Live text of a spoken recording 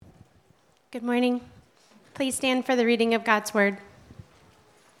Good morning. Please stand for the reading of God's word.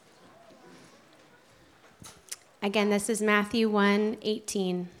 Again, this is Matthew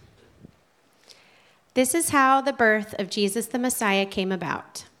 1:18. This is how the birth of Jesus the Messiah came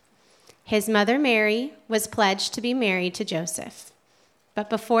about. His mother Mary was pledged to be married to Joseph, but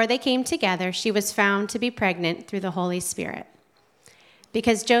before they came together, she was found to be pregnant through the Holy Spirit.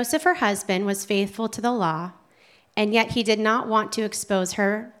 Because Joseph, her husband, was faithful to the law, and yet he did not want to expose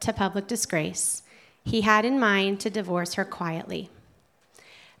her to public disgrace, he had in mind to divorce her quietly.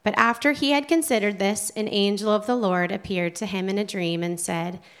 But after he had considered this, an angel of the Lord appeared to him in a dream and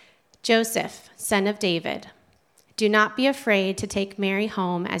said, "Joseph, son of David, do not be afraid to take Mary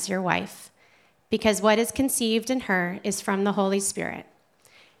home as your wife, because what is conceived in her is from the Holy Spirit.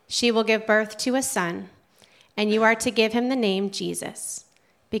 She will give birth to a son, and you are to give him the name Jesus,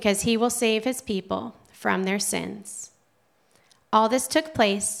 because he will save his people from their sins." All this took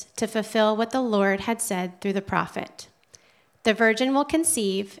place to fulfill what the Lord had said through the prophet. The virgin will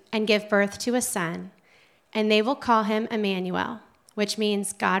conceive and give birth to a son, and they will call him Emmanuel, which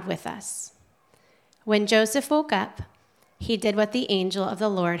means God with us. When Joseph woke up, he did what the angel of the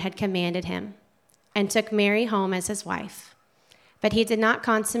Lord had commanded him and took Mary home as his wife. But he did not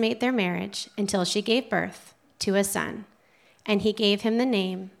consummate their marriage until she gave birth to a son, and he gave him the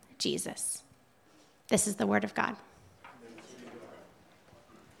name Jesus. This is the word of God.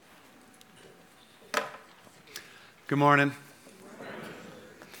 Good morning.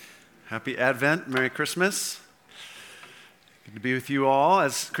 Happy Advent. Merry Christmas. Good to be with you all.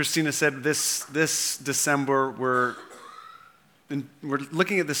 As Christina said, this December we're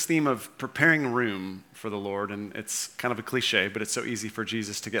looking at this theme of preparing room for the Lord, and it's kind of a cliche, but it's so easy for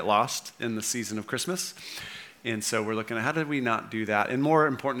Jesus to get lost in the season of Christmas. And so we're looking at how do we not do that? And more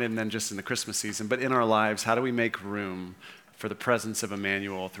important than just in the Christmas season, but in our lives, how do we make room for the presence of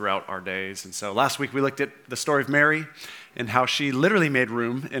Emmanuel throughout our days? And so last week we looked at the story of Mary and how she literally made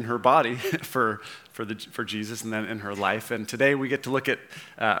room in her body for Jesus and then in her life. And today we get to look at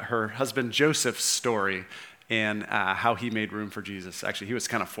her husband Joseph's story and how he made room for Jesus. Actually, he was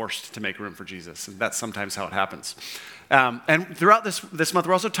kind of forced to make room for Jesus, and that's sometimes how it happens. And throughout this month,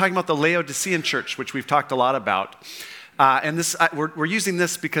 we're also talking about the Laodicean church, which we've talked a lot about. And we're using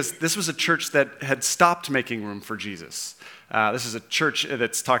this because this was a church that had stopped making room for Jesus. This is a church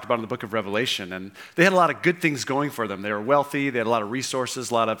that's talked about in the book of Revelation, and they had a lot of good things going for them. They were wealthy, they had a lot of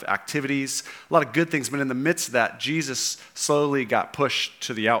resources, a lot of activities, a lot of good things, but in the midst of that, Jesus slowly got pushed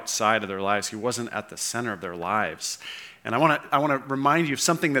to the outside of their lives. He wasn't at the center of their lives. And I want to remind you of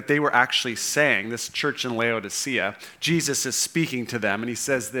something that they were actually saying, this church in Laodicea. Jesus is speaking to them, and he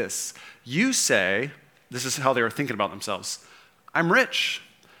says this, "You say," this is how they were thinking about themselves, "I'm rich,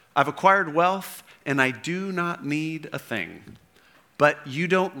 I've acquired wealth, and I do not need a thing. But you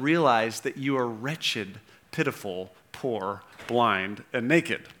don't realize that you are wretched, pitiful, poor, blind, and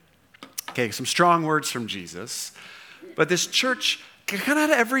naked." Okay, some strong words from Jesus. But this church kind of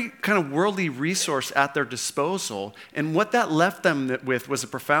had every kind of worldly resource at their disposal, and what that left them with was a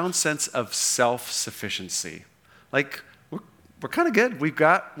profound sense of self-sufficiency. Like, we're kind of good. We've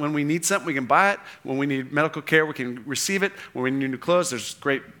got, when we need something, we can buy it. When we need medical care, we can receive it. When we need new clothes, there's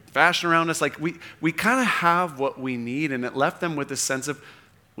great fashion around us. Like, we kind of have what we need, and it left them with this sense of,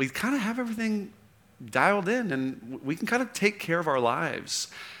 we kind of have everything dialed in, and we can kind of take care of our lives.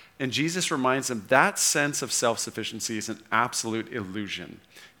 And Jesus reminds them that sense of self-sufficiency is an absolute illusion.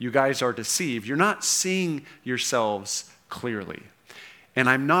 You guys are deceived. You're not seeing yourselves clearly. And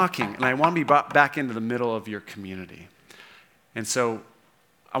I'm knocking, and I want to be brought back into the middle of your community. And so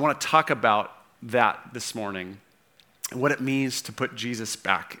I want to talk about that this morning, and what it means to put Jesus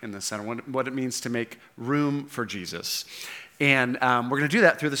back in the center, what it means to make room for Jesus. And we're going to do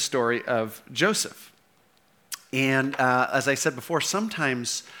that through the story of Joseph. And as I said before,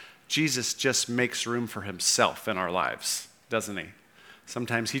 sometimes Jesus just makes room for himself in our lives, doesn't he?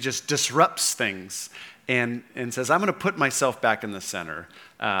 Sometimes he just disrupts things and says, I'm going to put myself back in the center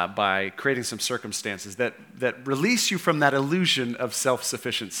by creating some circumstances that release you from that illusion of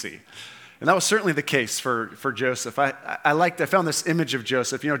self-sufficiency. And that was certainly the case for Joseph. I found this image of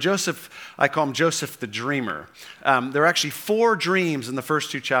Joseph. You know, Joseph, I call him Joseph the dreamer. There are actually 4 dreams in the first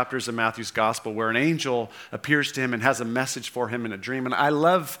 2 chapters of Matthew's gospel where an angel appears to him and has a message for him in a dream. And I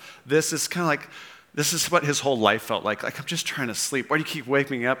love this. It's kind of like, this is what his whole life felt like. Like, I'm just trying to sleep. Why do you keep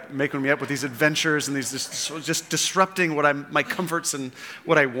waking me up, making me up with these adventures and these just disrupting my comforts and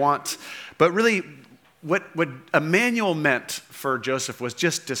what I want? But really, what Emmanuel meant for Joseph was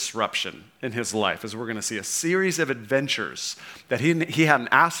just disruption in his life, as we're going to see, a series of adventures that he hadn't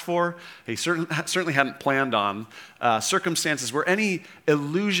asked for, he certainly hadn't planned on, circumstances where any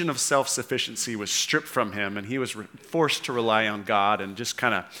illusion of self-sufficiency was stripped from him, and he was forced to rely on God and just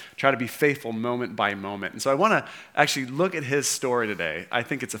kind of try to be faithful moment by moment. And so I want to actually look at his story today. I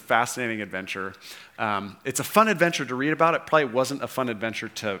think it's a fascinating adventure. It's a fun adventure to read about. It probably wasn't a fun adventure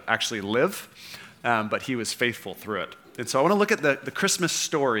to actually live. But he was faithful through it. And so I want to look at the Christmas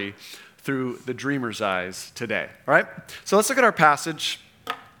story through the dreamer's eyes today. All right? So let's look at our passage.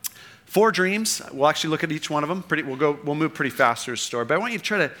 4 dreams. We'll actually look at each one of them. We'll move pretty fast through his story. But I want you to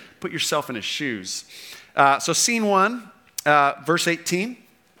try to put yourself in his shoes. So scene 1, verse 18,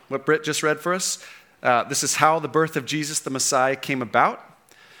 what Britt just read for us. This is how the birth of Jesus the Messiah came about.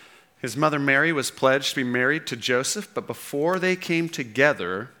 His mother Mary was pledged to be married to Joseph, but before they came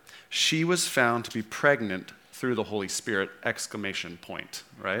together, she was found to be pregnant through the Holy Spirit, !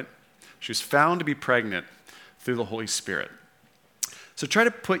 Right? She was found to be pregnant through the Holy Spirit. So try to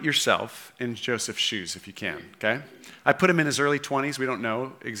put yourself in Joseph's shoes if you can, okay? I put him in his early 20s. We don't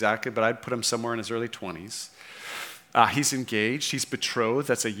know exactly, but I'd put him somewhere in his early 20s. He's engaged. He's betrothed.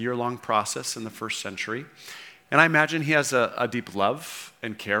 That's a year-long process in the first century. And I imagine he has a deep love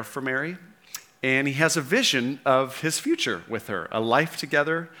and care for Mary. And he has a vision of his future with her, a life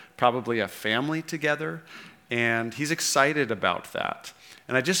together, probably a family together, and he's excited about that.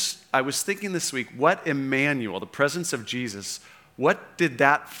 And I was thinking this week, what Emmanuel, the presence of Jesus, what did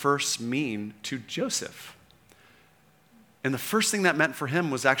that first mean to Joseph? And the first thing that meant for him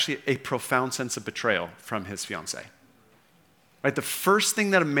was actually a profound sense of betrayal from his fiancée. Right? The first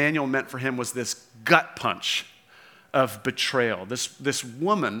thing that Emmanuel meant for him was this gut punch of betrayal. This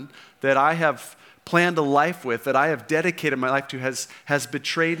woman that I have planned a life with, that I have dedicated my life to, has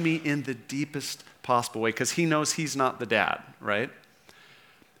betrayed me in the deepest possible way because he knows he's not the dad, right?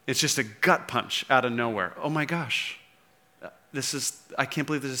 It's just a gut punch out of nowhere. Oh my gosh, I can't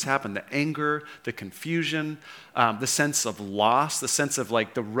believe this has happened. The anger, the confusion, the sense of loss, the sense of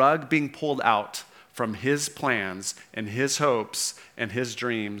like the rug being pulled out from his plans and his hopes and his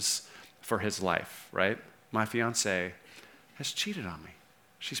dreams for his life, right? My fiancée has cheated on me.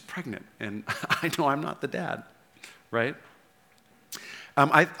 She's pregnant, and I know I'm not the dad, right?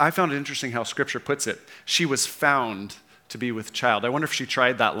 I found it interesting how Scripture puts it. She was found to be with child. I wonder if she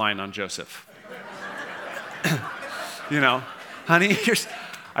tried that line on Joseph. Honey,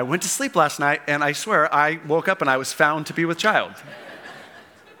 I went to sleep last night, and I swear I woke up and I was found to be with child.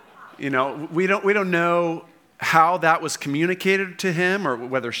 We don't know how that was communicated to him or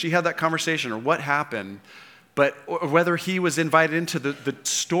whether she had that conversation or what happened, but or whether he was invited into the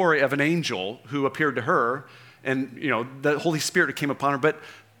story of an angel who appeared to her and, the Holy Spirit came upon her. But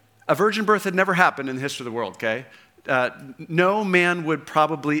a virgin birth had never happened in the history of the world, okay? No man would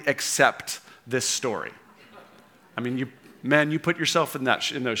probably accept this story. I mean, you put yourself in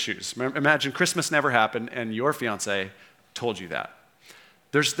those shoes. Imagine Christmas never happened and your fiancé told you that.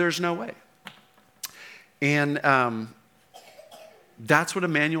 There's no way. And that's what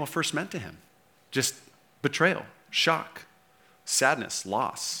Emmanuel first meant to him. Just betrayal, shock, sadness,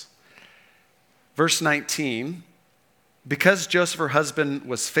 loss. Verse 19, because Joseph, her husband,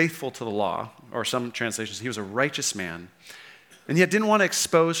 was faithful to the law, or some translations, he was a righteous man, and yet didn't want to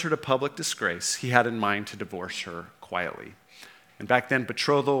expose her to public disgrace, he had in mind to divorce her quietly. And back then,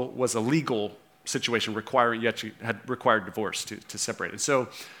 betrothal was a legal situation had required divorce to separate. And so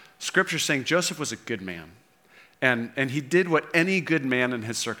Scripture's saying Joseph was a good man. And he did what any good man in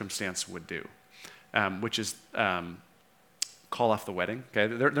his circumstance would do, which is call off the wedding. Okay,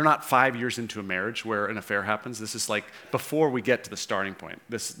 they're not 5 years into a marriage where an affair happens. This is like before we get to the starting point.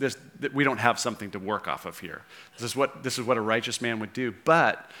 We don't have something to work off of here. This is what a righteous man would do.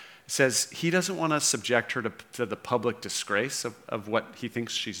 But it says he doesn't want to subject her to the public disgrace of what he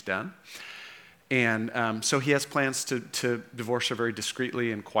thinks she's done. And so he has plans to divorce her very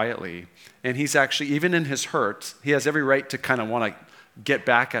discreetly and quietly. And he's actually, even in his hurt, he has every right to kind of want to get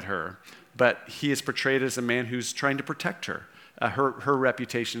back at her. But he is portrayed as a man who's trying to protect her, her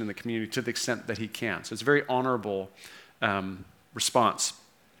reputation in the community to the extent that he can. So it's a very honorable response.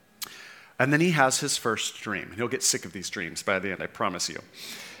 And then he has his first dream. And he'll get sick of these dreams by the end, I promise you.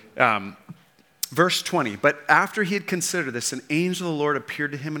 Verse 20, but after he had considered this, an angel of the Lord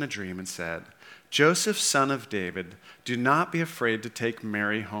appeared to him in a dream and said, Joseph, son of David, do not be afraid to take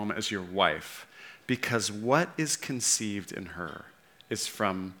Mary home as your wife, because what is conceived in her is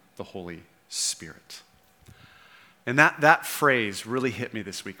from the Holy Spirit. And that phrase really hit me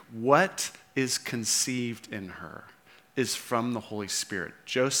this week. What is conceived in her is from the Holy Spirit.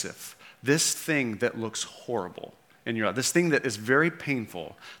 Joseph, this thing that looks horrible in your life, this thing that is very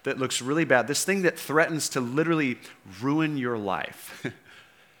painful, that looks really bad, this thing that threatens to literally ruin your life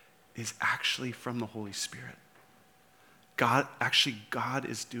is actually from the Holy Spirit. God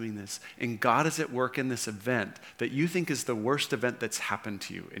is doing this, and God is at work in this event that you think is the worst event that's happened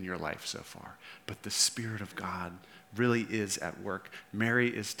to you in your life so far. But the Spirit of God really is at work. Mary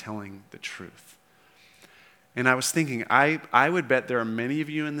is telling the truth. And I was thinking, I would bet there are many of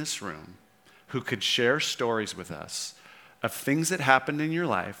you in this room who could share stories with us of things that happened in your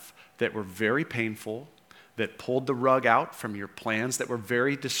life that were very painful, that pulled the rug out from your plans, that were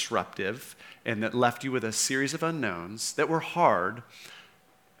very disruptive, and that left you with a series of unknowns that were hard,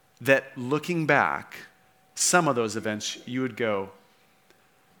 that looking back, some of those events, you would go,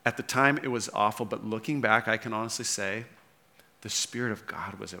 at the time it was awful, but looking back, I can honestly say, the Spirit of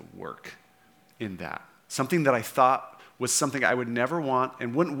God was at work in that. Something that I thought was something I would never want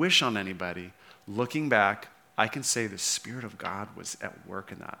and wouldn't wish on anybody. Looking back, I can say the Spirit of God was at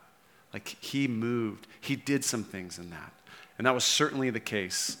work in that. Like he moved, he did some things in that. And that was certainly the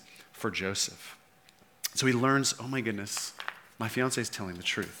case for Joseph. So he learns, oh my goodness, my fiance is telling the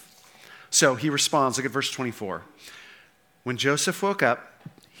truth. So he responds, look at verse 24. When Joseph woke up,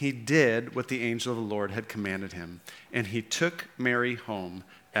 he did what the angel of the Lord had commanded him, and he took Mary home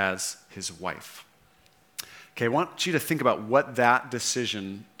as his wife. Okay, I want you to think about what that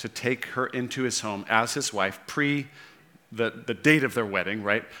decision to take her into his home as his wife, pre the date of their wedding,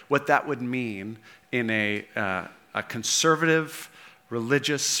 right? What that would mean in a conservative,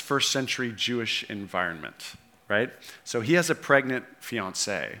 religious, first century Jewish environment, right? So he has a pregnant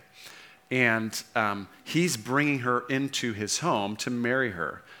fiancée, and he's bringing her into his home to marry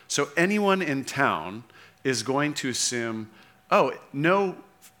her. So anyone in town is going to assume, oh, no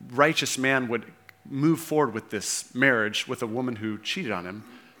righteous man would move forward with this marriage with a woman who cheated on him.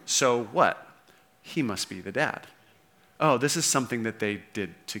 So what? He must be the dad. Oh, this is something that they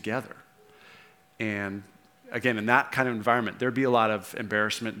did together. And again, in that kind of environment, there'd be a lot of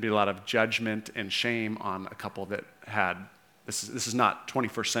embarrassment, be a lot of judgment and shame on a couple that had, this is not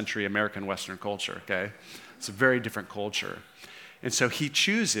 21st century American Western culture, okay? It's a very different culture. And so he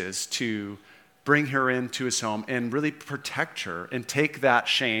chooses to bring her into his home and really protect her and take that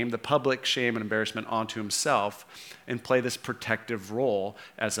shame, the public shame and embarrassment, onto himself and play this protective role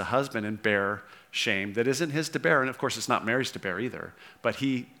as a husband and bear shame that isn't his to bear. And of course, it's not Mary's to bear either, but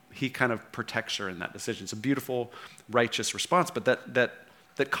he kind of protects her in that decision. It's a beautiful, righteous response, but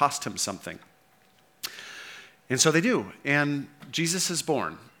that cost him something. And so they do, and Jesus is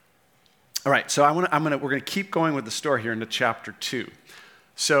born. All right, so we're going to keep going with the story here into chapter 2.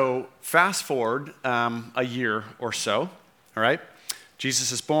 So fast forward a year or so, all right?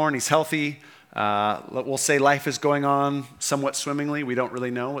 Jesus is born, he's healthy. We'll say life is going on somewhat swimmingly. We don't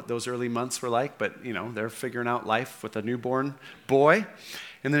really know what those early months were like, but they're figuring out life with a newborn boy.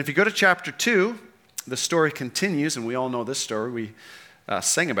 And then if you go to chapter 2, the story continues, and we all know this story. We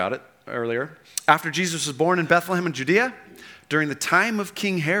sang about it earlier. After Jesus was born in Bethlehem in Judea, during the time of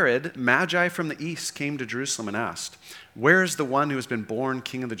King Herod, Magi from the east came to Jerusalem and asked, "Where is the one who has been born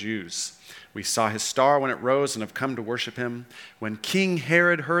King of the Jews? We saw his star when it rose and have come to worship him." When King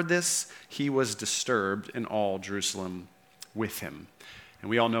Herod heard this, he was disturbed, and all Jerusalem with him. And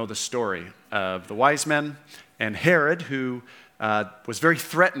we all know the story of the wise men and Herod, who was very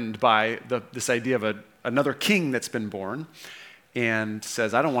threatened by this idea of another king that's been born, and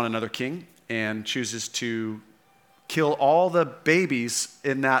says, "I don't want another king," and chooses to kill all the babies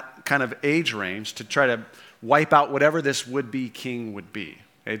in that kind of age range to try to wipe out whatever this would-be king would be.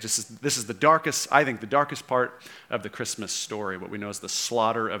 Okay, this is the darkest, I think, the darkest part of the Christmas story, what we know as the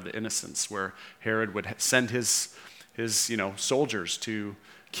slaughter of the innocents, where Herod would send his soldiers to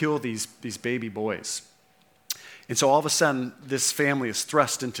kill these baby boys. And so all of a sudden, this family is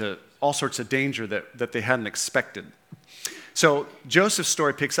thrust into all sorts of danger that they hadn't expected. So Joseph's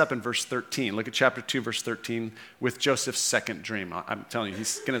story picks up in verse 13. Look at chapter 2, verse 13, with Joseph's second dream. I'm telling you,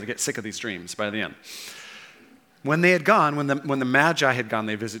 he's going to get sick of these dreams by the end. When they had gone, when the Magi had gone,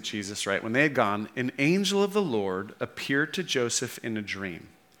 they visit Jesus, right? When they had gone, an angel of the Lord appeared to Joseph in a dream.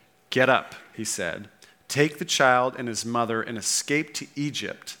 "Get up," he said, "take the child and his mother and escape to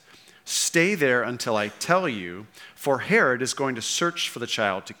Egypt. Stay there until I tell you, for Herod is going to search for the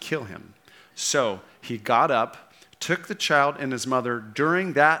child to kill him." So he got up, took the child and his mother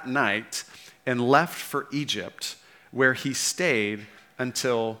during that night, and left for Egypt, where he stayed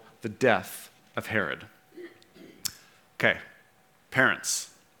until the death of Herod. Okay,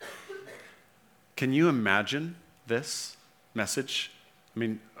 parents, can you imagine this message? I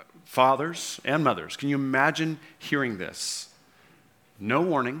mean, fathers and mothers, can you imagine hearing this? No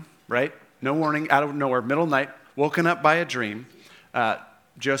warning, right? No warning, out of nowhere, middle of the night, woken up by a dream.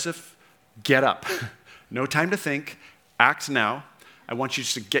 Joseph, get up. No time to think. Act now. I want you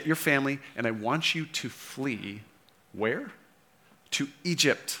to get your family, and I want you to flee. Where? To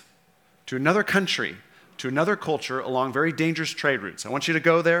Egypt, to another country, to another culture along very dangerous trade routes. I want you to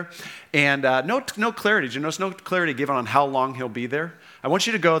go there, and no clarity. Did you notice no clarity given on how long he'll be there? I want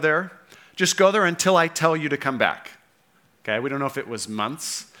you to go there. Just go there until I tell you to come back. Okay, we don't know if it was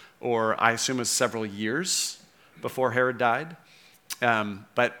months, or I assume it was several years before Herod died.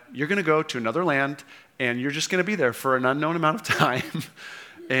 But you're going to go to another land, and you're just going to be there for an unknown amount of time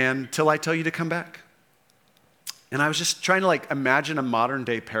until I tell you to come back. And I was just trying to imagine a modern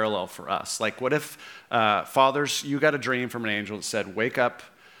day parallel for us. What if, fathers, you got a dream from an angel that said, wake up,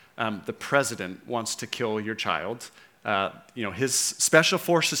 the president wants to kill your child. His special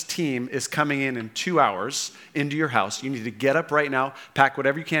forces team is coming in 2 hours into your house. You need to get up right now, pack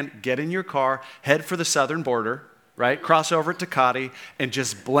whatever you can, get in your car, head for the southern border, right? Cross over at Tecate and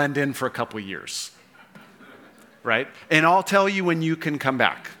just blend in for a couple years, right? And I'll tell you when you can come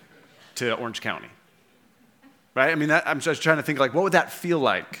back to Orange County, right? I mean, I'm just trying to think what would that feel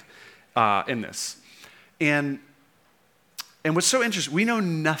like in this? And what's so interesting, we know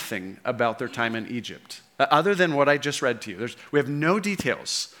nothing about their time in Egypt other than what I just read to you. We have no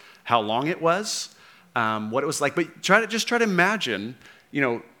details, how long it was, what it was like, but try to imagine,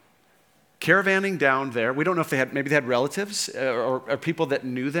 caravanning down there. We don't know if they had relatives or people that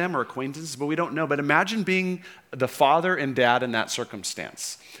knew them or acquaintances, but we don't know. But imagine being the father and dad in that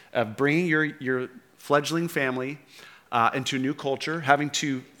circumstance of bringing your fledgling family into a new culture, having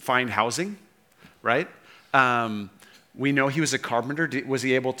to find housing, right? We know he was a carpenter. Was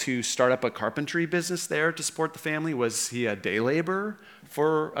he able to start up a carpentry business there to support the family? Was he a day laborer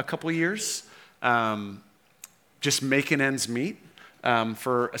for a couple of years? Just making ends meet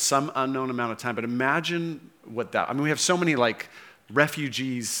for some unknown amount of time. But imagine what that, we have so many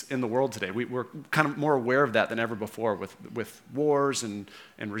refugees in the world today. We're kind of more aware of that than ever before with wars and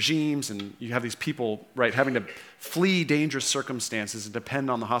regimes, and you have these people, right, having to flee dangerous circumstances and depend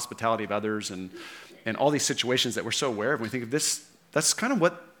on the hospitality of others and all these situations that we're so aware of. When we think of this, that's kind of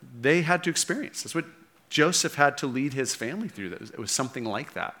what they had to experience. That's what Joseph had to lead his family through. It was something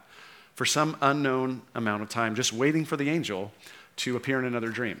like that for some unknown amount of time, just waiting for the angel to appear in another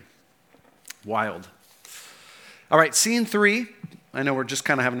dream. Wild. All right, scene 3. I know we're just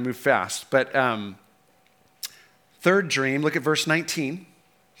kind of having to move fast, but third dream, look at verse 19.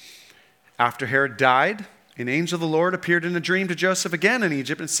 After Herod died, an angel of the Lord appeared in a dream to Joseph again in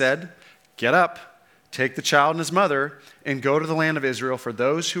Egypt and said, get up, take the child and his mother, and go to the land of Israel, for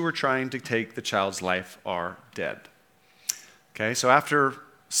those who were trying to take the child's life are dead. Okay, so after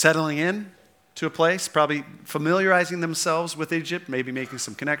settling in to a place, probably familiarizing themselves with Egypt, maybe making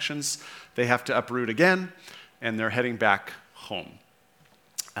some connections, they have to uproot again, and they're heading back home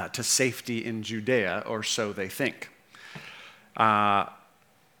to safety in Judea, or so they think.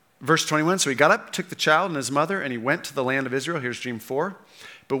 Verse 21, so he got up, took the child and his mother, and he went to the land of Israel. Here's dream 4.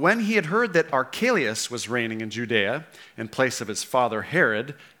 But when he had heard that Archelaus was reigning in Judea in place of his father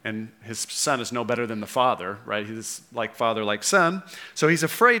Herod, and his son is no better than the father, right? He's like father, like son. So he's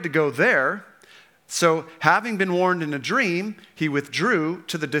afraid to go there. So having been warned in a dream, he withdrew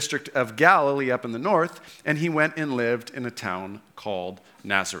to the district of Galilee up in the north, and he went and lived in a town called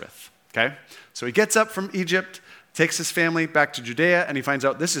Nazareth. Okay? So he gets up from Egypt, takes his family back to Judea, and he finds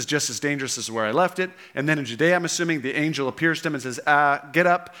out this is just as dangerous as where I left it. And then in Judea, I'm assuming, the angel appears to him and says, get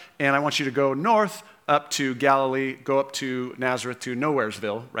up, and I want you to go north up to Galilee, go up to Nazareth, to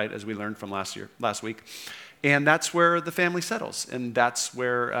Nowheresville, right, as we learned from last week. And that's where the family settles, and that's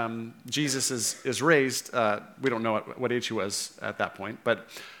where Jesus is raised. We don't know what age he was at that point, but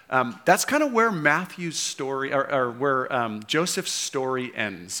that's kind of where Matthew's story, or where Joseph's story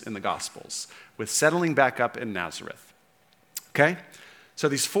ends in the Gospels, with settling back up in Nazareth. Okay? So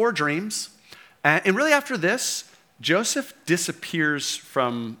these 4 dreams, and really after this, Joseph disappears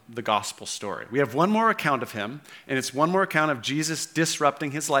from the gospel story. We have one more account of him, and it's one more account of Jesus disrupting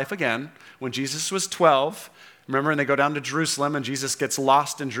his life again. When Jesus was 12, remember, and they go down to Jerusalem, and Jesus gets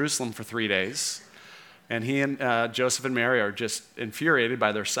lost in Jerusalem for 3 days. And he and Joseph and Mary are just infuriated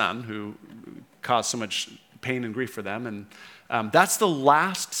by their son, who caused so much pain and grief for them. And that's the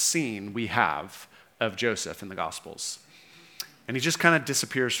last scene we have of Joseph in the Gospels. And he just kind of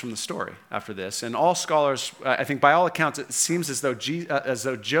disappears from the story after this. And all scholars, I think by all accounts, it seems as though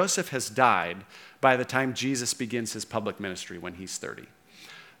Joseph has died by the time Jesus begins his public ministry when he's 30.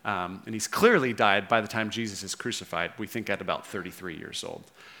 And he's clearly died by the time Jesus is crucified, we think at about 33 years old.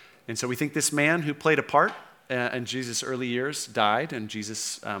 And so we think this man who played a part in Jesus' early years died, and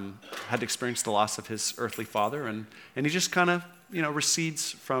Jesus had experienced the loss of his earthly father, and he just kind of,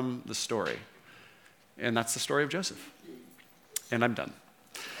 recedes from the story. And that's the story of Joseph. And I'm done.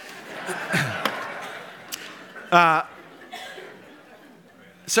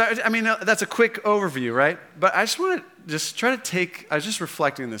 So, that's a quick overview, right? But I just want to I was just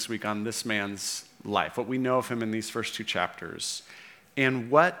reflecting this week on this man's life, what we know of him in these first 2 chapters, and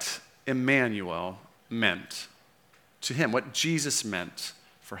what Emmanuel meant to him, what Jesus meant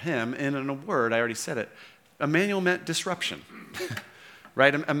for him. And in a word, I already said it, Emmanuel meant disruption,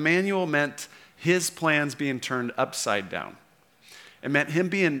 right? Emmanuel meant his plans being turned upside down. It meant him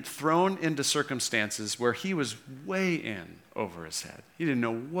being thrown into circumstances where he was way in over his head. He didn't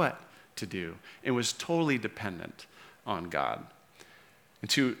know what to do and was totally dependent on God. And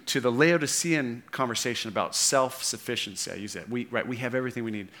to the Laodicean conversation about self-sufficiency, I use that. We have everything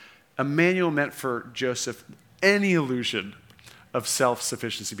we need. Emmanuel meant for Joseph any illusion of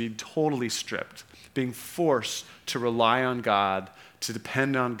self-sufficiency, being totally stripped, being forced to rely on God, to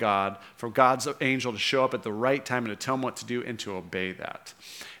depend on God, for God's angel to show up at the right time and to tell him what to do and to obey that.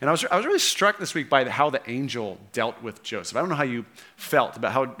 And I was really struck this week by how the angel dealt with Joseph. I don't know how you felt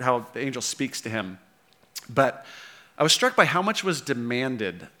about how the angel speaks to him, but I was struck by how much was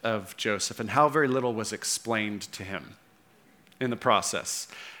demanded of Joseph and how very little was explained to him in the process.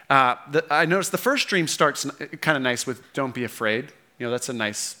 I noticed the first dream starts kind of nice with "don't be afraid." That's a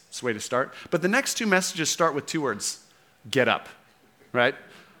nice way to start. But the next 2 messages start with 2 words: get up. Right?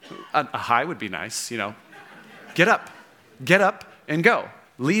 A high would be nice, Get up and go.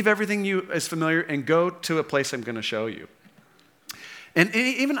 Leave everything is familiar and go to a place I'm going to show you. And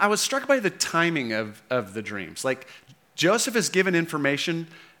even I was struck by the timing of the dreams. Like, Joseph is given information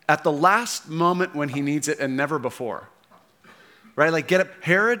at the last moment when he needs it and never before. Right? Like, get up.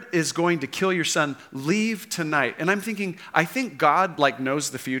 Herod is going to kill your son. Leave tonight. And I'm thinking, I think God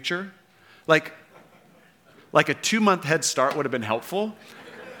knows the future. Like a 2-month head start would have been helpful.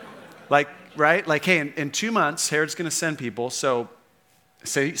 Right? Hey, in 2 months, Herod's going to send people, so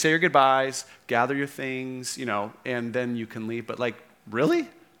say your goodbyes, gather your things, and then you can leave. But really?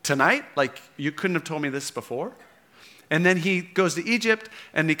 Tonight? You couldn't have told me this before? And then he goes to Egypt,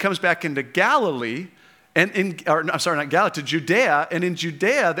 and he comes back into Galilee, to Judea, and in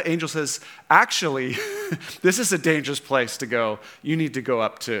Judea, the angel says, actually, this is a dangerous place to go. You need to go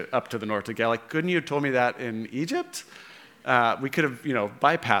up to the north of Galilee. Couldn't you have told me that in Egypt? We could have,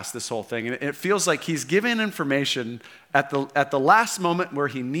 bypassed this whole thing. And it feels like he's given information at the last moment where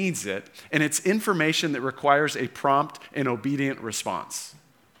he needs it, and it's information that requires a prompt and obedient response.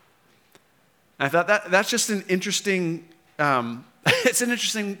 And I thought that's just an interesting it's an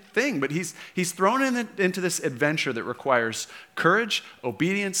interesting thing, but he's thrown into this adventure that requires courage,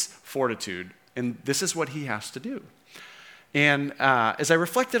 obedience, fortitude, and this is what he has to do. And as I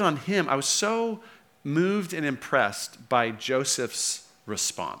reflected on him, I was so moved and impressed by Joseph's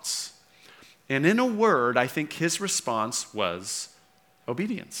response. And in a word, I think his response was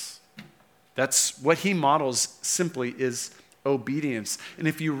obedience. That's what he models simply is obedience. And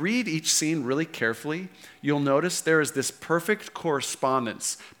if you read each scene really carefully, you'll notice there is this perfect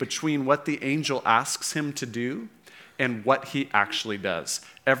correspondence between what the angel asks him to do and what he actually does.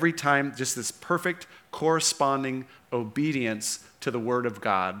 Every time, just this perfect corresponding obedience to the word of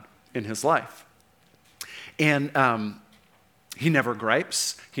God in his life. And he never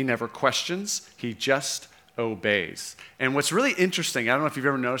gripes, he never questions, he just obeys. And what's really interesting, I don't know if you've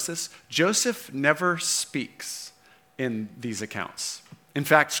ever noticed this, Joseph never speaks in these accounts. In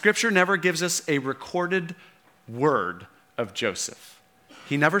fact, Scripture never gives us a recorded word of Joseph.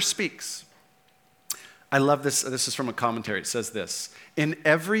 He never speaks. I love this. This is from a commentary. It says this: in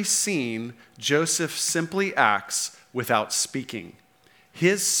every scene, Joseph simply acts without speaking.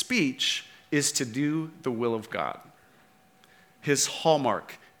 His speech is to do the will of God. His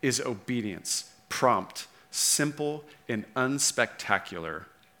hallmark is obedience, prompt, simple, and unspectacular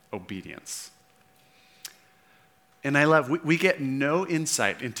obedience. And I love, we get no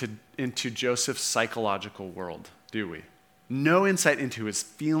insight into Joseph's psychological world, do we? No insight into his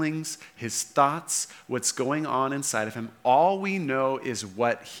feelings, his thoughts, what's going on inside of him. All we know is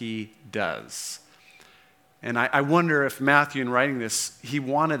what he does. And I wonder if Matthew, in writing this, he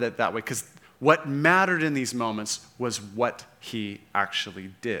wanted it that way, because what mattered in these moments was what he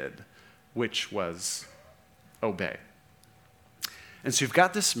actually did, which was obey. And so you've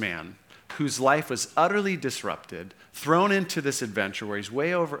got this man whose life was utterly disrupted, thrown into this adventure where he's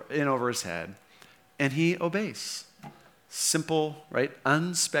way over his head, and he obeys. Simple, right?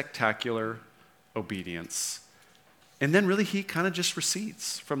 Unspectacular obedience. And then really he kind of just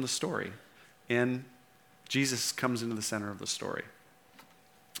recedes from the story and Jesus comes into the center of the story.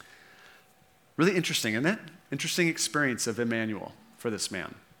 Really interesting, isn't it? Interesting experience of Emmanuel for this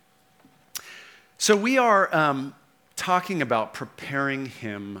man. So we are talking about preparing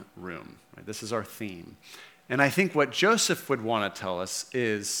him room. Right? This is our theme. And I think what Joseph would want to tell us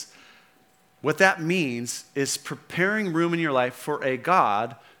is what that means is preparing room in your life for a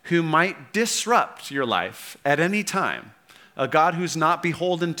God who might disrupt your life at any time. A God who's not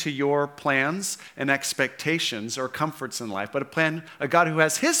beholden to your plans and expectations or comforts in life, but a God who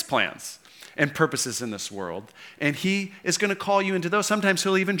has his plans and purposes in this world. And he is going to call you into those. Sometimes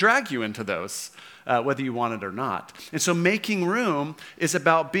he'll even drag you into those, whether you want it or not. And so making room is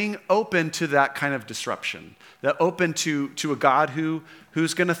about being open to that kind of disruption, that open to a God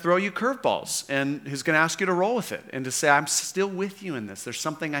who's going to throw you curveballs and who's going to ask you to roll with it and to say, I'm still with you in this. There's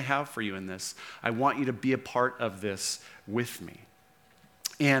something I have for you in this. I want you to be a part of this with me.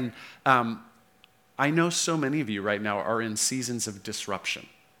 And I know so many of you right now are in seasons of disruption.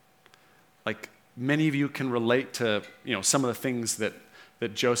 Like many of you can relate to, some of the things that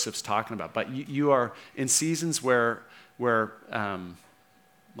Joseph's talking about, but you are in seasons where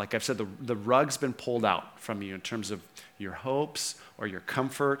like I've said, the rug's been pulled out from you in terms of your hopes or your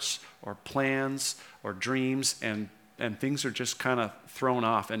comforts or plans or dreams, and things are just kind of thrown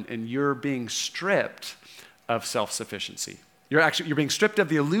off, and you're being stripped of self-sufficiency. You're being stripped of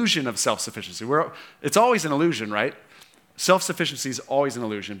the illusion of self-sufficiency. It's always an illusion, right? Self-sufficiency is always an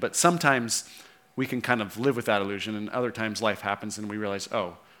illusion, but sometimes we can kind of live with that illusion, and other times life happens and we realize,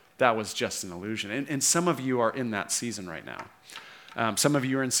 oh, that was just an illusion. And some of you are in that season right now. Some of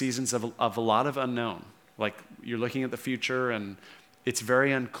you are in seasons of a lot of unknown. Like you're looking at the future and it's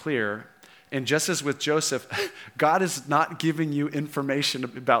very unclear. And just as with Joseph, God is not giving you information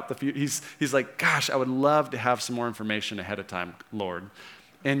about the future. He's like, gosh, I would love to have some more information ahead of time, Lord.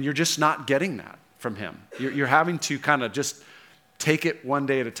 And you're just not getting that from him. You're having to kind of just take it one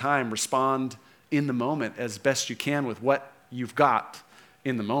day at a time, respond in the moment as best you can with what you've got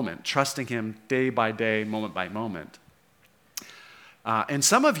in the moment, trusting him day by day, moment by moment. And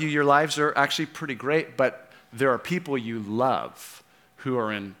some of you, your lives are actually pretty great, but there are people you love who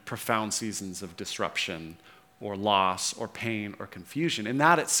are in profound seasons of disruption or loss or pain or confusion. And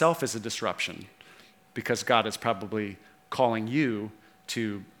that itself is a disruption because God is probably calling you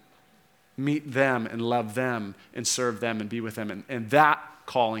to meet them and love them and serve them and be with them. And that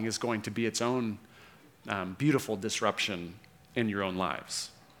calling is going to be its own beautiful disruption in your own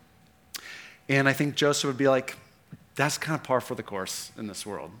lives. And I think Joseph would be like, that's kind of par for the course in this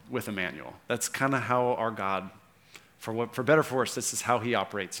world with Emmanuel. That's kind of how our God, for better or for worse, this is how he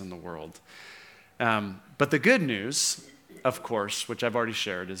operates in the world. But the good news, of course, which I've already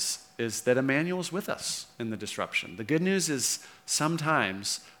shared, is that Emmanuel is with us in the disruption. The good news is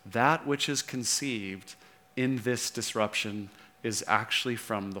sometimes that which is conceived in this disruption is actually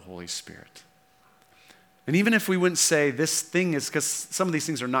from the Holy Spirit. And even if we wouldn't say this thing is, because some of these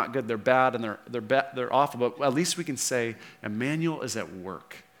things are not good, they're bad and they're awful, but at least we can say Emmanuel is at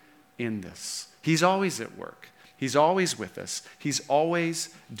work in this. He's always at work. He's always with us. He's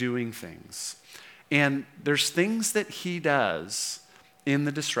always doing things. And there's things that he does in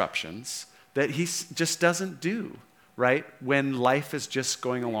the disruptions that he just doesn't do, right? When life is just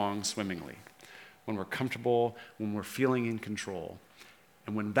going along swimmingly, when we're comfortable, when we're feeling in control.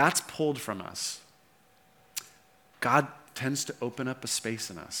 And when that's pulled from us, God tends to open up a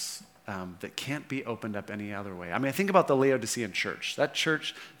space in us that can't be opened up any other way. I mean, I think about the Laodicean church. That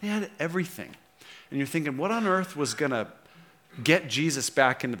church, they had everything. And you're thinking, what on earth was going to get Jesus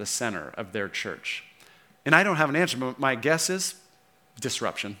back into the center of their church? And I don't have an answer, but my guess is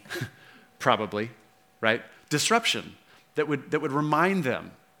disruption, probably, right? Disruption that would remind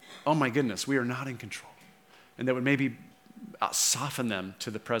them, oh my goodness, we are not in control. And that would maybe soften them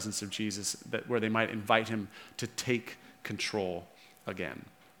to the presence of Jesus, where they might invite him to take control again.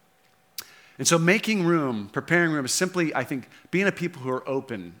 And so making room, preparing room is simply, I think, being a people who are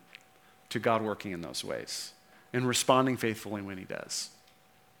open to God working in those ways and responding faithfully when he does.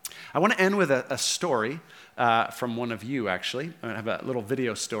 I want to end with a story from one of you, actually. I have a little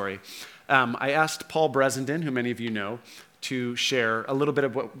video story. I asked Paul Bressenden, who many of you know, to share a little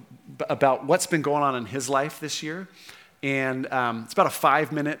bit about what's been going on in his life this year. And it's about a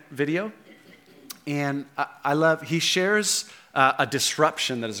 5-minute video. And he shares a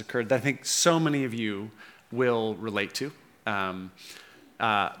disruption that has occurred that I think so many of you will relate to.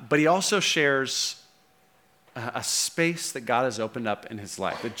 But he also shares a space that God has opened up in his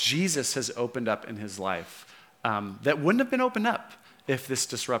life, that Jesus has opened up in his life, that wouldn't have been opened up if this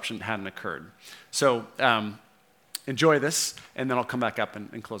disruption hadn't occurred. So enjoy this, and then I'll come back up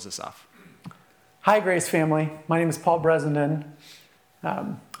and close this off. Hi, Grace family. My name is Paul Bressenden.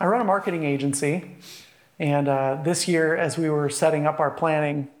 I run a marketing agency, and this year, as we were setting up our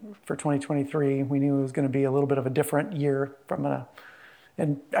planning for 2023, we knew it was going to be a little bit of a different year from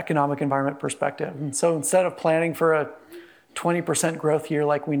an economic environment perspective. And so instead of planning for a 20% growth year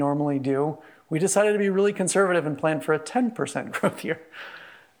like we normally do, we decided to be really conservative and plan for a 10% growth year.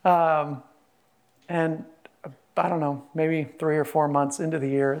 And I don't know, maybe 3 or 4 months into the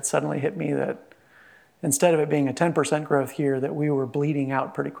year, it suddenly hit me that instead of it being a 10% growth year, that we were bleeding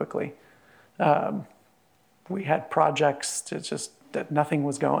out pretty quickly. We had projects that nothing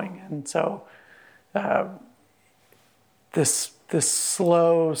was going. And so this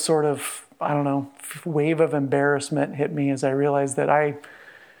slow sort of, wave of embarrassment hit me as I realized that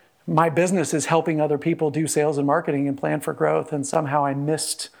my business is helping other people do sales and marketing and plan for growth. And somehow I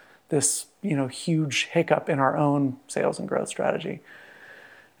missed this, huge hiccup in our own sales and growth strategy.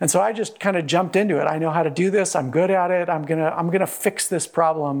 And so I just kind of jumped into it. I know how to do this. I'm good at it. I'm gonna fix this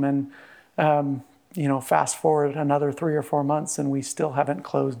problem. And fast forward another 3 or 4 months, and we still haven't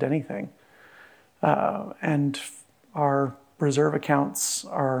closed anything. And our reserve accounts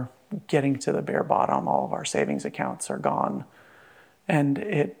are getting to the bare bottom. All of our savings accounts are gone, and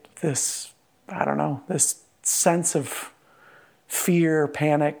this sense of fear,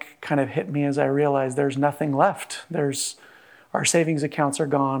 panic, kind of hit me as I realized there's nothing left. Our savings accounts are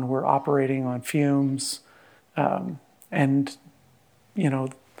gone. We're operating on fumes. And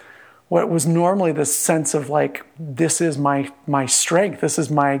what was normally this sense of like, this is my strength, this is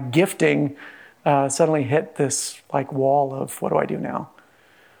my gifting, suddenly hit this like wall of, what do I do now?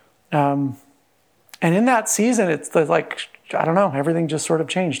 And in that season, it's like, everything just sort of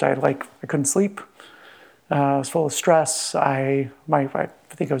changed. I couldn't sleep. I was full of stress. I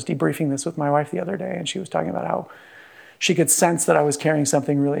think I was debriefing this with my wife the other day, and she was talking about how she could sense that I was carrying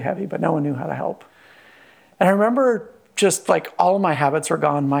something really heavy, but no one knew how to help. And I remember just like all of my habits were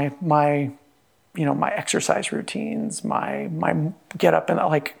gone. My exercise routines, my get up,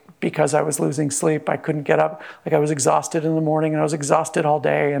 and because I was losing sleep, I couldn't get up. I was exhausted in the morning, and I was exhausted all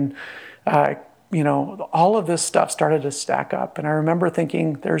day. And, all of this stuff started to stack up. And I remember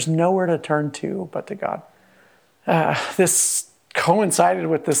thinking, there's nowhere to turn to but to God. This coincided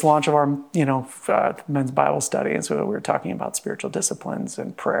with this launch of our, men's Bible study. And so we were talking about spiritual disciplines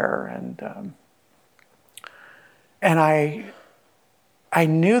and prayer. And I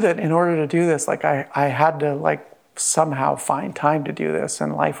knew that in order to do this, I had to somehow find time to do this,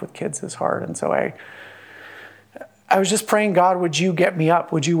 and life with kids is hard. And so I was just praying, God, would you get me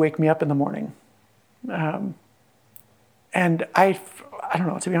up? Would you wake me up in the morning? And I don't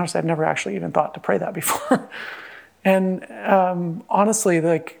know, to be honest, I've never actually even thought to pray that before. And honestly,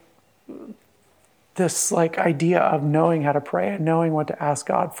 this idea of knowing how to pray and knowing what to ask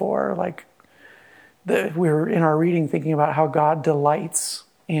God for, we were in our reading thinking about how God delights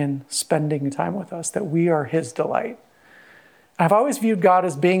in spending time with us, that we are his delight. I've always viewed God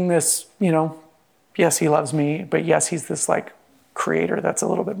as being this, yes, he loves me, but yes, he's this creator that's a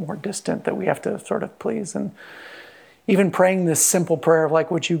little bit more distant that we have to sort of please. And even praying this simple prayer of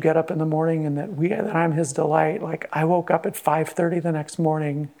would you get up in the morning and that I'm his delight. I woke up at 5:30 the next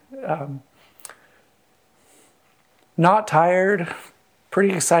morning, not tired,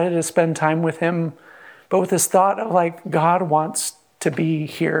 pretty excited to spend time with him, but with this thought of God wants to be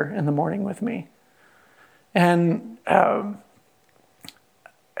here in the morning with me. And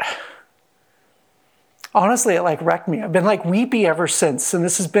honestly, it wrecked me. I've been weepy ever since. And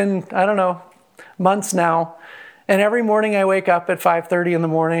this has been, months now. And every morning I wake up at 5:30 in the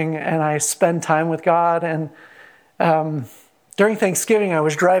morning and I spend time with God. And during Thanksgiving, I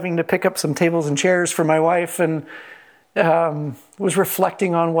was driving to pick up some tables and chairs for my wife, and was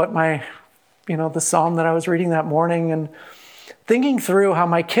reflecting on what the psalm that I was reading that morning, and thinking through how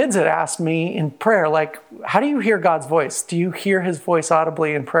my kids had asked me in prayer, how do you hear God's voice? Do you hear his voice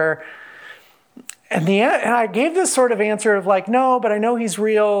audibly in prayer? And I gave this sort of answer of no, but I know he's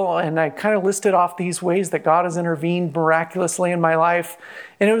real. And I kind of listed off these ways that God has intervened miraculously in my life.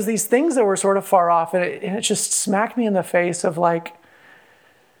 And it was these things that were sort of far off. And it just smacked me in the face of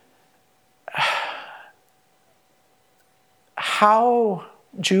how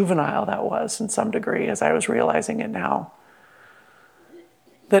juvenile that was in some degree, as I was realizing it now.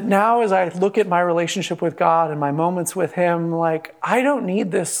 That now as I look at my relationship with God and my moments with him, I don't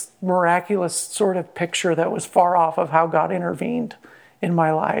need this miraculous sort of picture that was far off of how God intervened in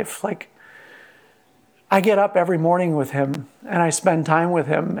my life. I get up every morning with him and I spend time with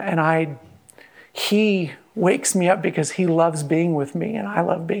him, and he wakes me up because he loves being with me and I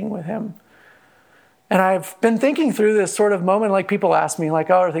love being with him. And I've been thinking through this sort of moment, like people ask me, like,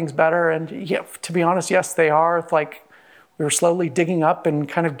 oh, are things better? And yeah, to be honest, yes, they are. Like, we were slowly digging up and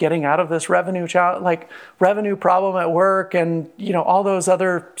kind of getting out of this revenue problem at work, and all those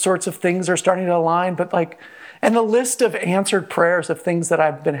other sorts of things are starting to align. But and the list of answered prayers of things that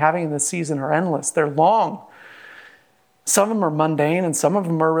I've been having in this season are endless. They're long. Some of them are mundane, and some of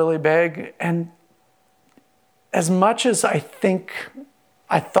them are really big. And as much as I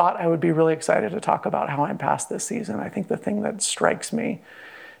thought I would be really excited to talk about how I'm past this season, I think the thing that strikes me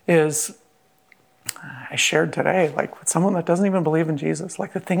is, I shared today, with someone that doesn't even believe in Jesus,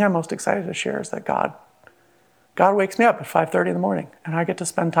 the thing I'm most excited to share is that God wakes me up at 5:30 in the morning, and I get to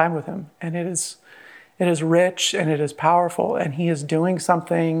spend time with him. And it is rich, and it is powerful, and he is doing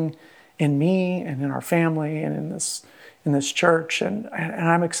something in me and in our family and in this church, and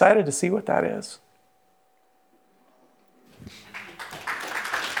I'm excited to see what that is.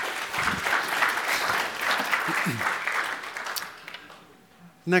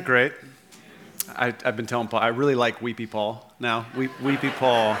 Isn't that great? I've been telling Paul, I really like Weepy Paul now. Weepy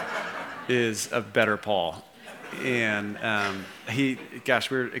Paul is a better Paul. And we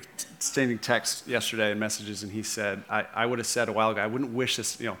were exchanging texts yesterday and messages, and he said, I would have said a while ago, I wouldn't wish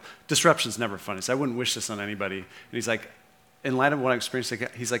this, disruption's never fun. So I wouldn't wish this on anybody. And he's like, in light of what I experienced,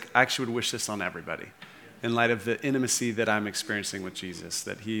 he's like, I actually would wish this on everybody. In light of the intimacy that I'm experiencing with Jesus,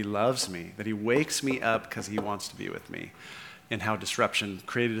 that he loves me, that he wakes me up because he wants to be with me, and how disruption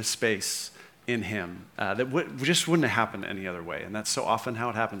created a space in him that just wouldn't have happened any other way. And that's so often how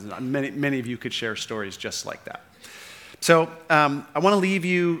it happens. And many of you could share stories just like that. So I want to leave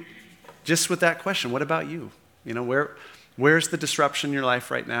you just with that question. What about you? Where's the disruption in your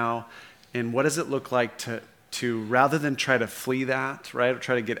life right now? And what does it look like to rather than try to flee that, right, or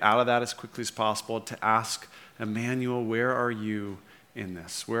try to get out of that as quickly as possible, to ask, Emmanuel, where are you in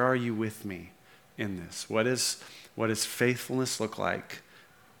this? Where are you with me in this? What does faithfulness look like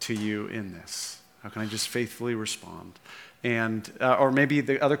to you in this? How can I just faithfully respond? And or maybe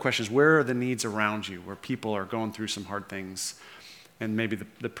the other question is, where are the needs around you, where people are going through some hard things? And maybe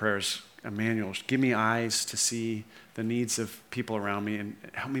the prayers, Emmanuel, give me eyes to see the needs of people around me and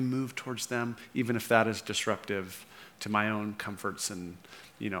help me move towards them, even if that is disruptive to my own comforts and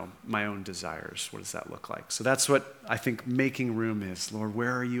my own desires. What does that look like? So that's what I think making room is. Lord,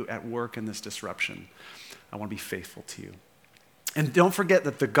 where are you at work in this disruption? I want to be faithful to you. And don't forget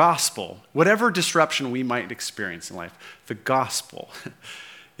that the gospel, whatever disruption we might experience in life, the gospel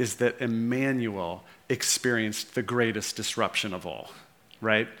is that Emmanuel experienced the greatest disruption of all,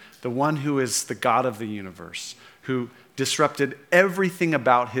 right? The one who is the God of the universe, who disrupted everything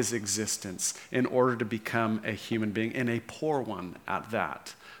about his existence in order to become a human being, and a poor one at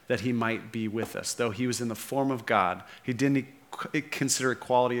that he might be with us. Though he was in the form of God, he didn't consider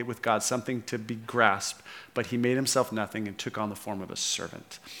equality with God something to be grasped, but he made himself nothing and took on the form of a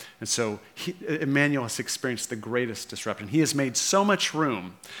servant. And so Emmanuel has experienced the greatest disruption. He has made so much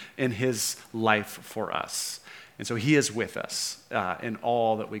room in his life for us. And so he is with us in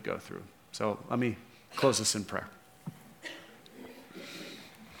all that we go through. So let me close this in prayer.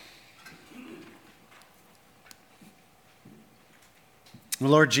 Well,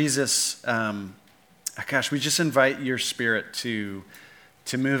 Lord Jesus, we just invite your Spirit to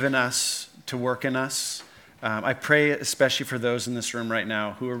move in us, to work in us. I pray especially for those in this room right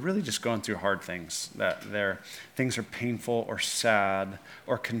now who are really just going through hard things, that their things are painful or sad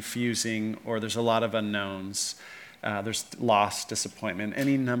or confusing, or there's a lot of unknowns. There's loss, disappointment,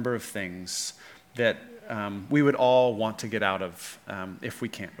 any number of things that we would all want to get out of if we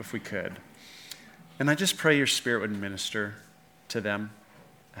could. And I just pray your Spirit would minister to them.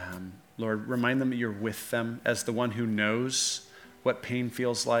 Lord, remind them that you're with them as the one who knows what pain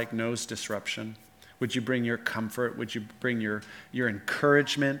feels like, knows disruption. Would you bring your comfort? Would you bring your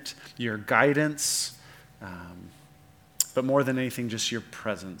encouragement, your guidance? But more than anything, just your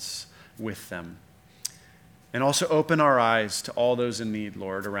presence with them. And also open our eyes to all those in need,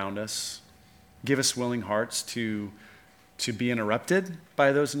 Lord, around us. Give us willing hearts to be interrupted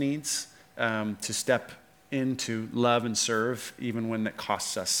by those needs, to step in to love and serve, even when it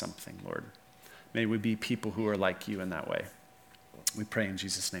costs us something, Lord. May we be people who are like you in that way. We pray in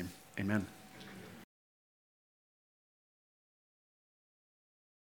Jesus' name. Amen.